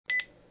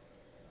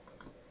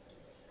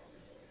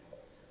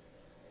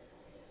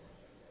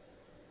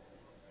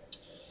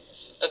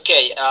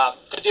Okay,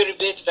 could you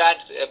repeat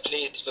that,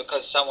 please?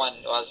 Because someone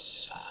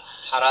was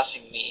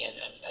harassing me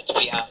at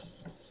PM.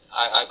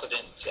 I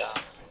couldn't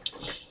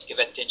give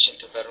attention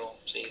to the room,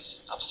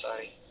 please. I'm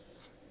sorry.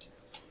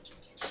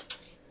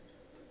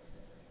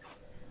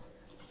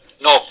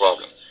 No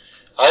problem.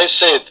 I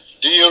said,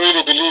 do you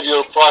really believe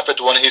your prophet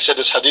when he said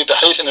this hadith, the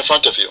hadith in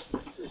front of you?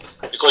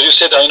 Because you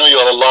said, I know you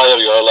are a liar,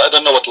 you are a liar. I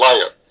don't know what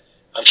liar.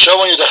 I'm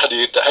showing you the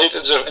hadith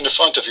is in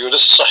front of you.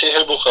 This is Sahih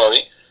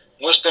al-Bukhari.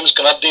 Muslims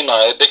cannot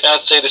deny it. They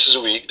cannot say this is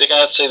weak. They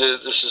cannot say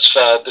that this is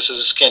fat, this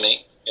is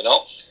skinny, you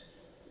know.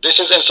 This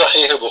is in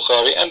Sahih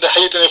al-Bukhari and the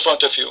hadith in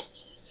front of you.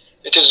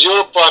 It is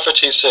your prophet,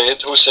 he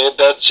said, who said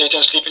that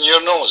Satan sleeps in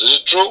your nose. Is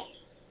it true?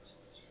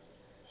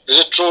 Is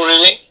it true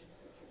really?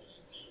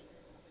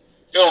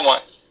 Your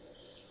mind.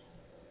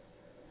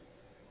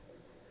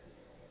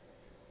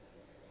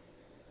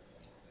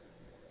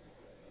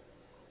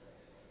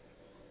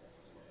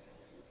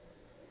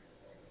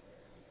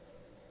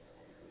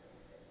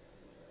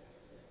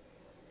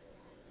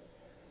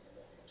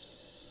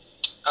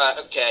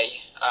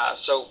 Okay,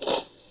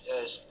 so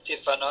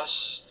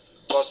Stephanos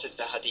posted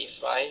the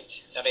hadith,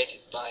 right?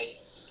 Narrated by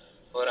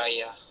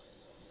Huraira.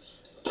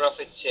 The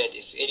Prophet said,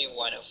 if any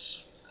one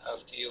of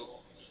you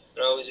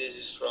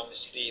rouses from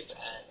sleep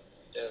and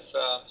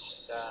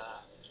affirms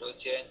the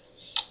routine,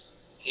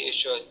 he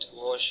should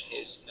wash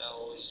his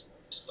nose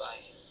by.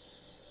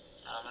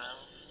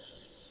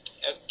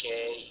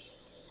 Okay.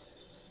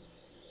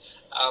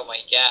 Oh my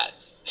God.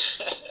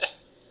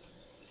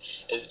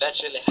 Is that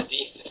really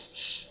hadith?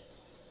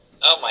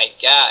 Oh my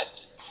God.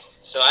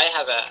 So I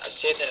have a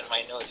Satan in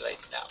my nose right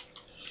now.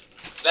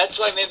 That's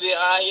why maybe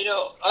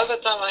all the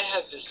time I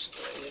have this,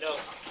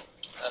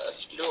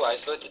 flu. I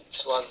thought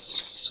it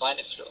was swine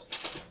flu.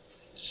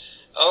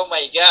 Oh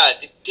my God,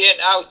 it turned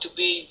out to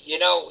be,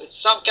 it's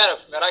some kind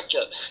of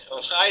miracle.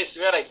 I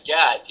swear to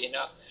God,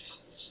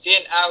 it's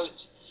turned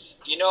out,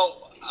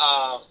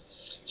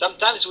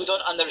 sometimes we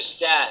don't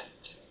understand.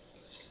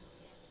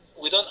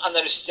 We don't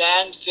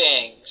understand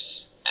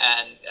things,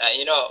 and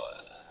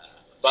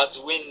but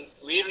when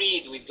we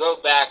read, we go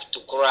back to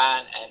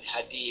Quran and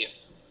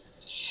Hadith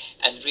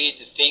and read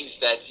the things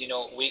that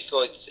we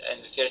thought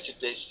in the first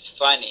place is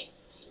funny,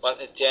 but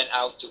it turned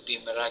out to be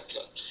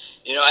miracle.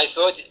 I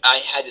thought I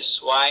had a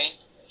swine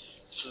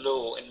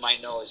flu in my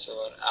nose,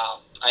 or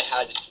I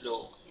had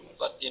flu,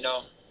 but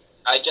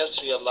I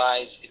just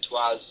realized it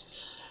was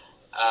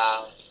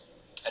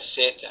a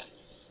Satan.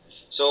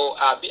 So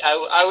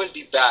I will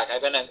be back.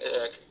 I'm gonna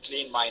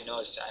clean my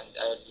nose and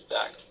I will be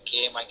back.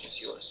 Okay, mic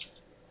is yours.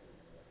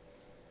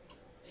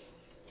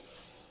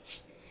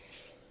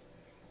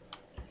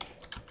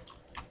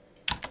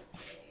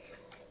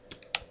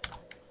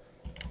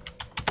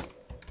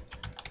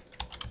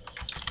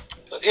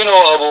 But Abu,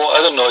 I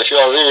don't know if you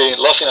are really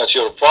laughing at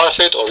your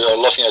prophet or you are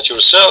laughing at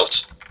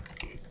yourself.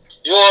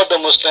 You are the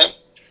Muslim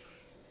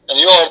and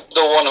you are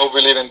the one who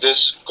believe in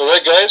this.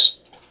 Correct, guys?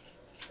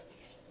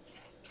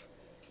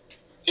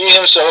 He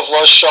himself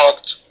was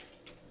shocked.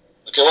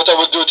 Okay, what I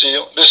will do to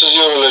you? This is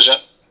your religion.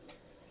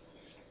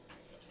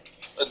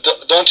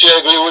 Don't you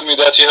agree with me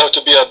that you have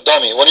to be a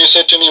dummy? When you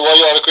said to me, why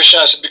you are a Christian?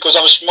 I said, because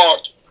I'm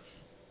smart.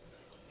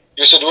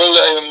 You said,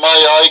 well,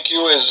 my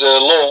IQ is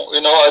low.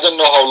 I don't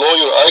know how low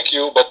your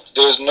IQ, but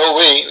there is no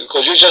way,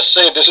 because you just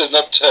say this is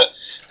not,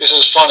 this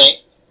is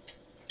funny.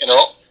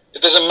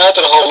 It doesn't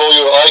matter how low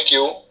your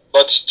IQ,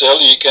 but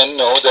still you can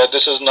know that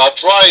this is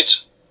not right.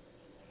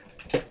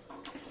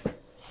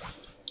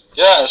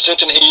 Yeah, and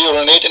Satan, he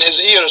urinates in his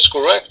ears,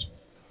 correct?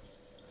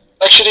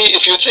 Actually,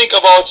 if you think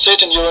about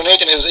Satan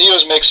urinating in his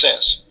ears, makes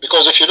sense.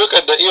 Because if you look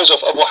at the ears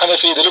of Abu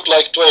Hanafi, they look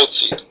like toilet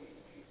seat.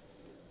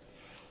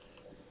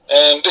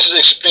 And this is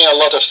explaining a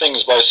lot of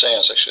things by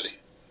science, actually.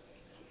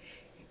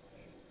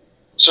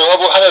 So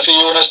Abu Hanafi,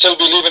 you want to still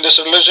believe in this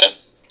religion?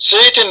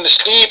 Satan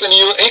sleep in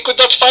you. He could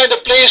not find a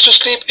place to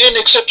sleep in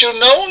except your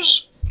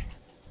nose.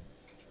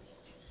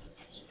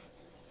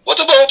 What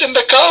about in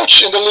the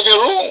couch in the living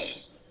room?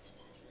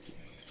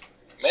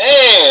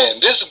 Man,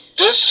 this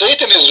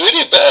Satan is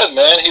really bad,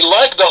 man. He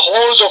likes the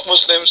holes of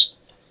Muslims.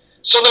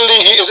 Suddenly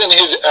he is in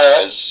his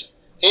ass,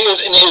 he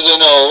is in his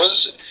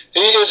nose, he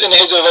is in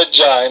his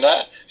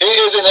vagina, he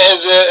is in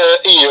his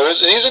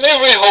ears, he's in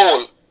every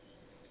hole.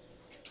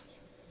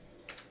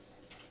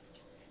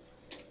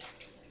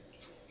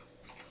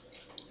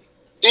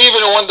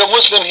 Even when the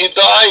Muslim he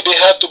died, they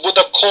had to put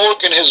a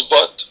cork in his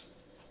butt.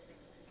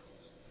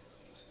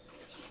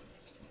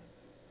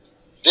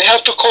 They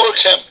have to cork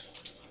him.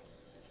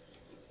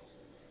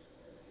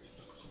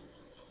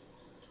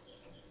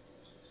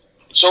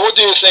 So what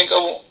do you think,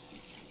 Abu?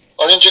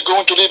 Aren't you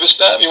going to leave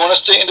Islam? You want to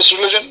stay in this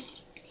religion?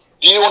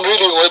 Do you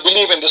really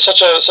believe in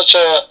such a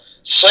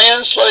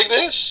science like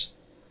this?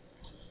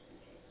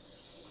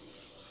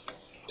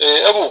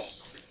 Abu,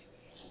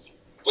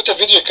 put a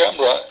video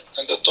camera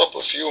on the top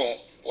of you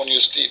when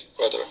you sleep,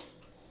 brother.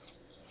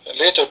 And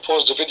later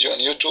post the video on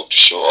YouTube to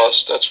show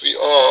us that we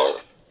are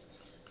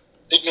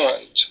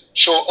ignorant.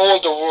 Show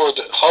all the world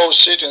how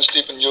Satan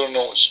sleeps in your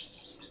nose.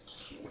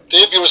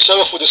 Tape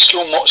yourself with a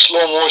slow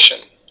motion.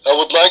 I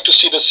would like to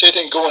see the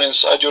Satan going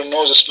inside your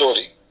nose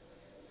slowly.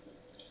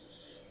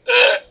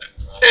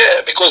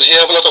 Because he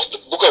have a lot of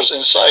boogers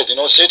inside. You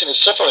know, Satan is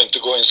suffering to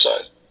go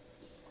inside.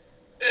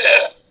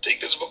 Take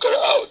this booger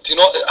out. You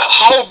know,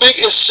 how big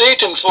is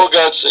Satan, for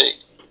God's sake?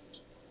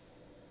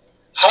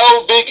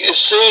 How big is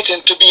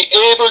Satan to be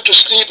able to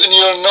sleep in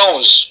your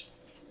nose?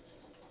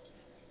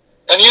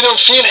 And you don't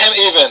feel him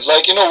even.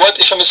 Like, you know what?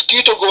 If a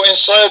mosquito go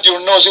inside your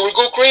nose, you will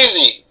go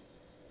crazy.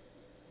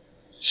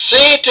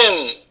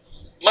 Satan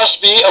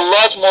must be a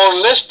lot more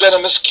less than a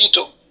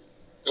mosquito.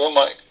 Oh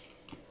my.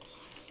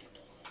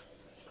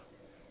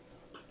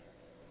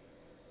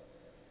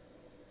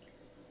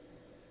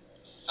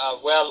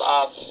 Well,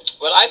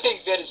 I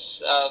think there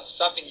is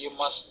something you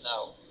must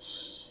know.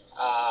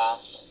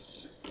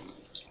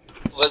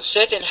 Well,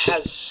 Satan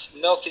has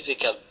no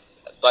physical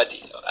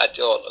body at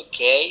all,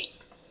 okay?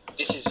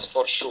 This is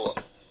for sure.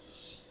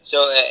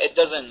 So it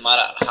doesn't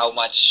matter how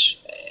much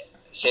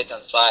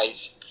Satan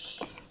size,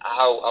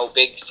 how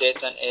big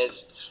Satan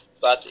is,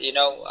 but you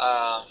know,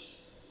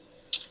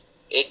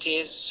 it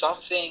is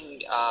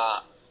something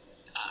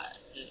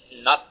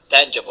not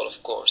tangible,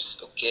 of course,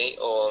 okay,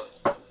 or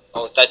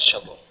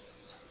touchable.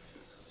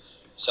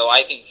 So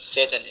I think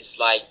Satan is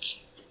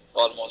like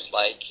almost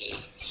like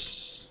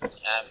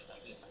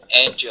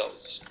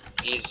angels.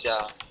 He's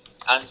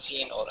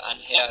unseen or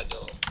unheard,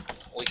 or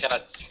we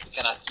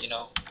cannot, you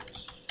know.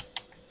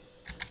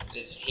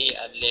 Is he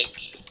a leg?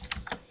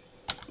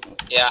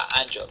 Yeah,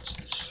 angels.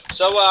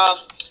 So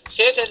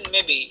Satan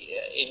maybe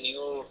in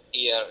your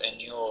ear, in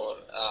your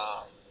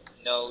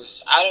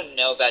nose. I don't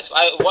know that.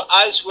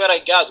 I swear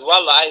to God,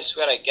 Wallah, I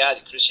swear to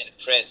God, Christian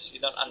Prince, you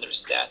don't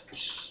understand.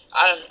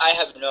 I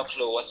have no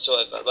clue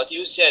whatsoever. But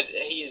you said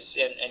he is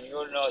in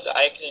your nose.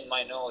 I clean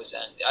my nose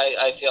and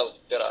I feel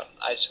better.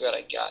 I swear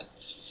to God.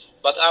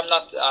 But I'm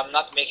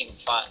not making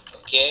fun.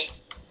 Okay.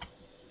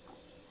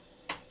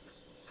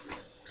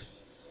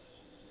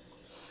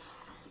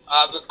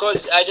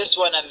 Because I just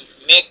wanna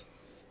make.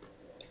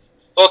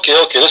 Okay,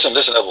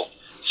 listen, Abu.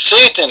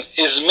 Satan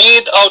is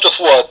made out of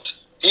what?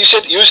 You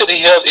said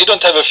he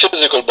don't have a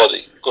physical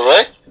body,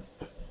 correct?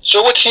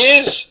 So what he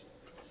is?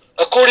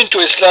 According to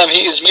Islam,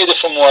 he is made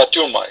from what?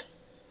 Your mind.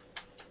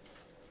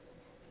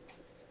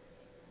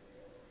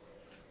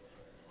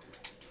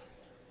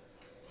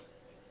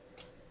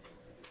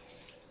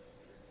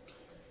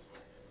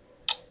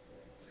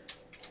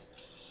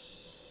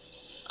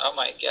 Oh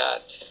my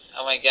God.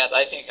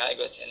 I think I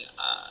got in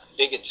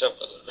big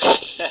trouble.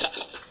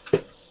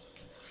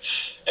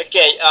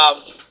 Okay.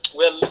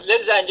 Well,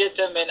 ladies and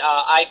gentlemen,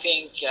 I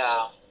think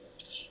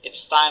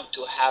it's time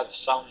to have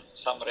some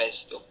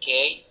rest.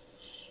 Okay.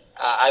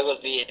 I will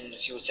be in a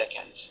few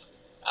seconds.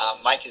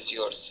 Mic is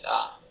yours,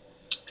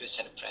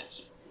 Christian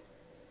Prince.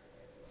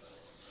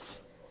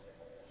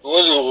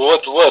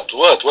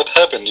 What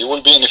happened? You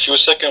will be in a few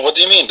seconds. What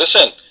do you mean?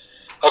 Listen.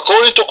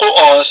 According to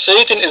Quran,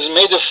 Satan is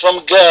made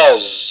from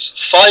gas,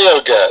 fire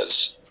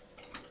gas,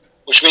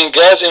 which means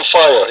gas in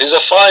fire. He's a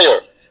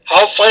fire.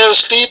 How fire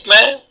sleep,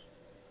 man?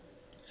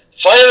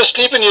 Fire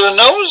sleep in your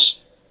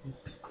nose?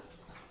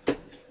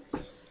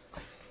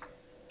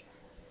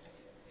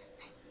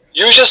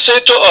 You just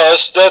said to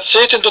us that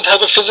Satan don't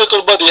have a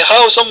physical body.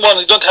 How someone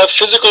who don't have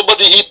physical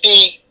body, he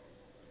pee?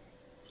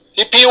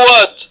 He pee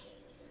what?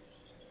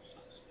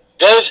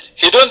 Guys,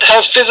 he don't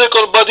have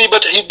physical body,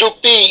 but he do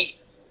pee.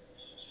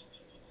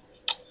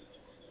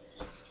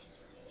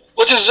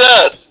 What is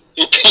that?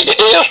 He pee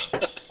air?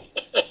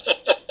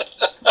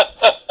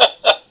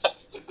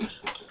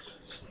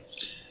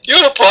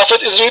 Your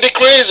prophet is really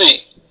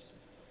crazy.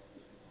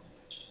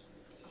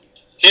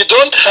 He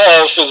don't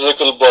have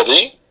physical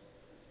body,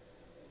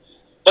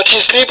 but he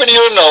sleep in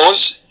your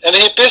nose, and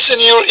he piss in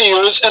your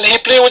ears, and he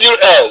play with your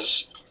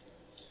ass.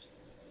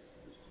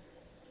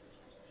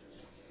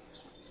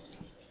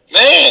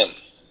 Man,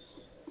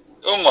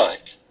 oh my.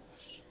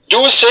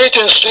 Do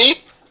Satan sleep?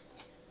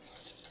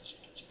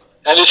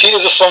 And if he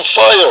is from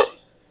fire,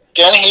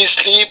 can he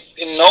sleep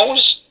in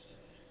nose?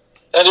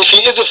 And if he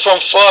is from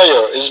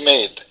fire is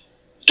made,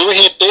 do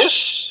he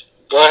piss?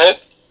 Go ahead.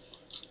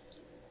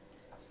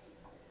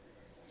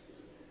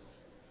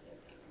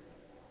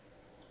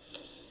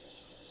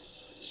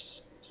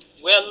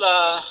 Well,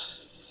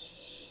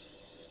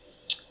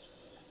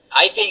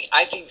 I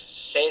think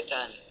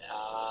Satan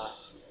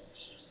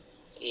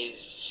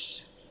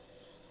is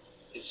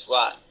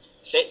what?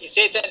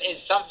 Satan is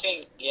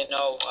something, you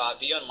know,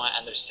 beyond my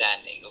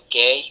understanding.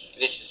 Okay,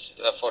 this is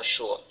for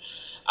sure.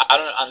 I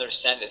don't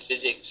understand the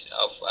physics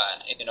of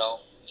you know,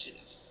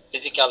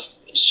 physical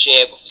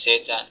shape of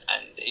Satan.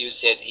 And you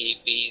said he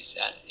pees,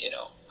 and you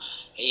know,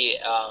 he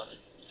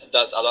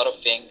does a lot of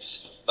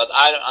things. But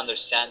I don't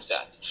understand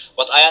that.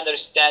 But I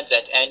understand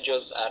that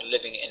angels are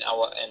living in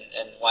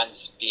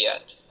one's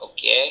beard.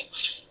 Okay,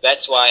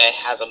 that's why I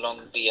have a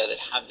long beard,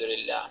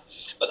 alhamdulillah.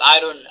 But I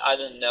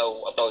don't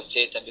know about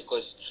Satan,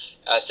 because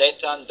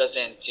Satan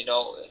doesn't, you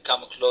know,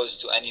 come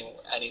close to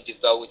any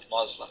devout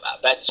Muslim.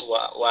 That's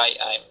why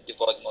I'm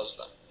devout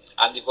Muslim.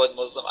 I'm devout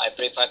Muslim. I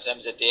pray 5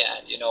 times a day,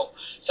 and you know,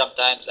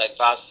 sometimes I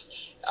fast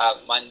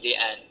Monday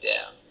and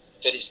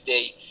first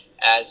day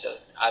as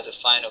a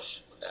sign of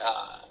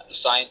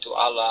sign to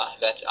Allah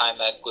that I'm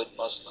a good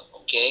Muslim,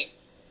 okay?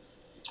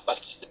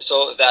 But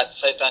so that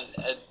Satan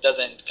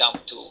doesn't come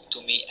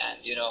to me,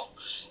 and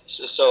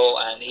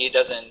and he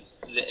doesn't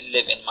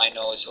live in my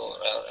nose or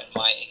in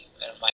my